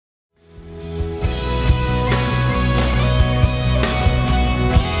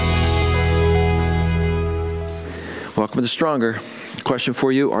Welcome to Stronger. Question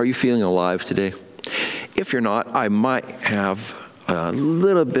for you, are you feeling alive today? If you're not, I might have a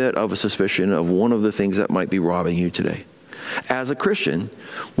little bit of a suspicion of one of the things that might be robbing you today. As a Christian,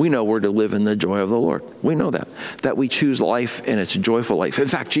 we know we're to live in the joy of the Lord. We know that we choose life, and it's a joyful life. In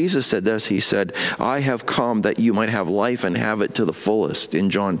fact, Jesus said this. He said, I have come that you might have life and have it to the fullest in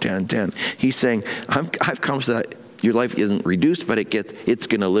John 10:10. He's saying, I've come so that your life isn't reduced, but it's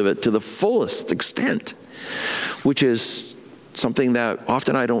going to live it to the fullest extent, which is something that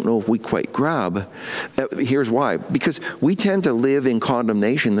often I don't know if we quite grab. Here's why. Because we tend to live in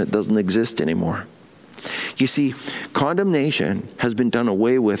condemnation that doesn't exist anymore. You see, condemnation has been done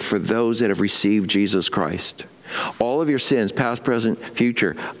away with for those that have received Jesus Christ. All of your sins, past, present,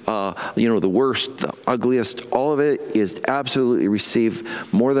 future, the worst, the ugliest, all of it is absolutely received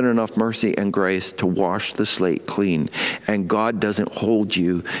more than enough mercy and grace to wash the slate clean. And God doesn't hold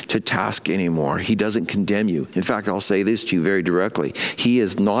you to task anymore. He doesn't condemn you. In fact, I'll say this to you very directly. He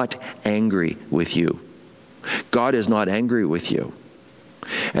is not angry with you. God is not angry with you.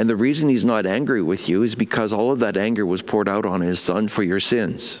 And the reason he's not angry with you is because all of that anger was poured out on his son for your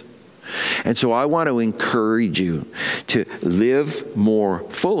sins. And so I want to encourage you to live more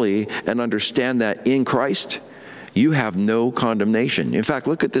fully and understand that in Christ, you have no condemnation. In fact,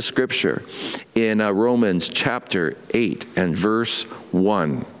 look at the scripture in Romans chapter 8 and verse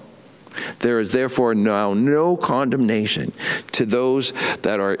 1. There is therefore now no condemnation to those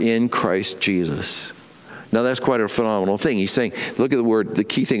that are in Christ Jesus. Now that's quite a phenomenal thing. He's saying, look at the word, the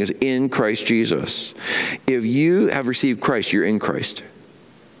key thing is in Christ Jesus. If you have received Christ, you're in Christ.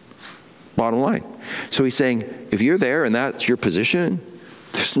 Bottom line. So he's saying, if you're there and that's your position,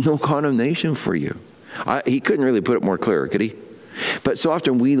 there's no condemnation for you. He couldn't really put it more clear, could he? But so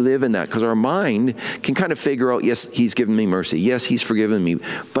often we live in that because our mind can kind of figure out, yes, he's given me mercy. Yes, he's forgiven me.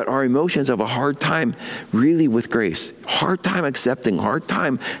 But our emotions have a hard time really with grace. Hard time accepting, hard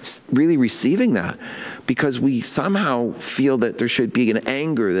time really receiving that. Because we somehow feel that there should be an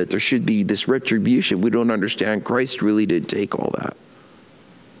anger, that there should be this retribution. We don't understand Christ really did take all that.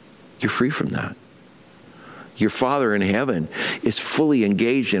 You're free from that. Your Father in heaven is fully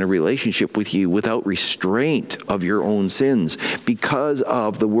engaged in a relationship with you without restraint of your own sins because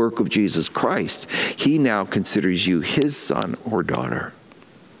of the work of Jesus Christ. He now considers you his son or daughter.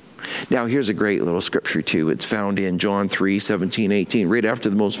 Now, here's a great little scripture, too. It's found in John 3:17-18, right after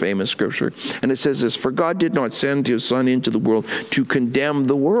the most famous scripture. And it says this, for God did not send his son into the world to condemn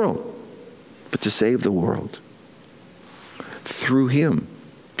the world, but to save the world. Through him,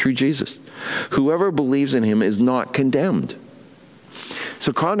 through Jesus. Whoever believes in him is not condemned.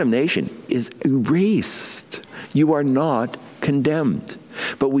 So condemnation is erased. You are not condemned.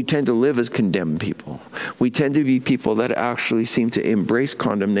 But we tend to live as condemned people. We tend to be people that actually seem to embrace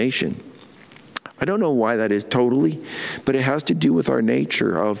condemnation. I don't know why that is totally, but it has to do with our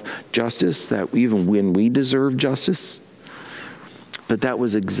nature of justice, that even when we deserve justice, but that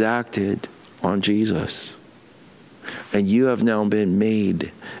was exacted on Jesus. And you have now been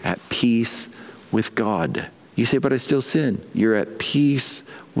made at peace with God. You say, but I still sin. You're at peace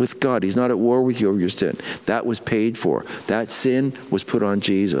with God. He's not at war with you over your sin. That was paid for. That sin was put on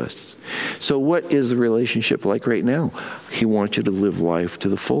Jesus. So what is the relationship like right now? He wants you to live life to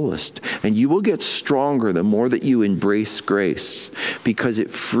the fullest. And you will get stronger the more that you embrace grace, because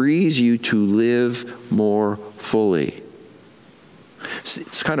it frees you to live more fully.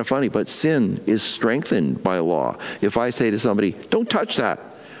 It's kind of funny, but sin is strengthened by law. If I say to somebody, don't touch that,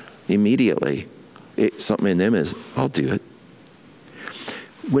 immediately, something in them is, I'll do it.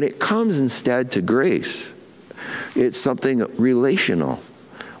 When it comes instead to grace, it's something relational.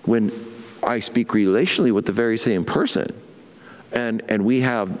 When I speak relationally with the very same person, and we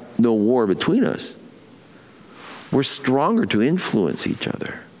have no war between us, we're stronger to influence each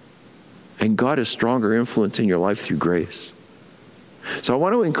other. And God is stronger influencing your life through grace. So I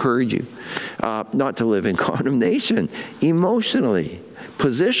want to encourage you not to live in condemnation. Emotionally,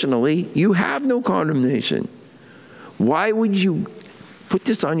 positionally, you have no condemnation. Why would you put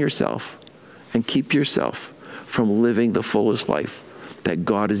this on yourself and keep yourself from living the fullest life that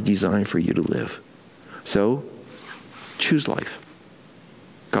God has designed for you to live? So choose life.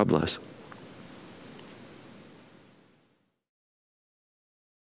 God bless.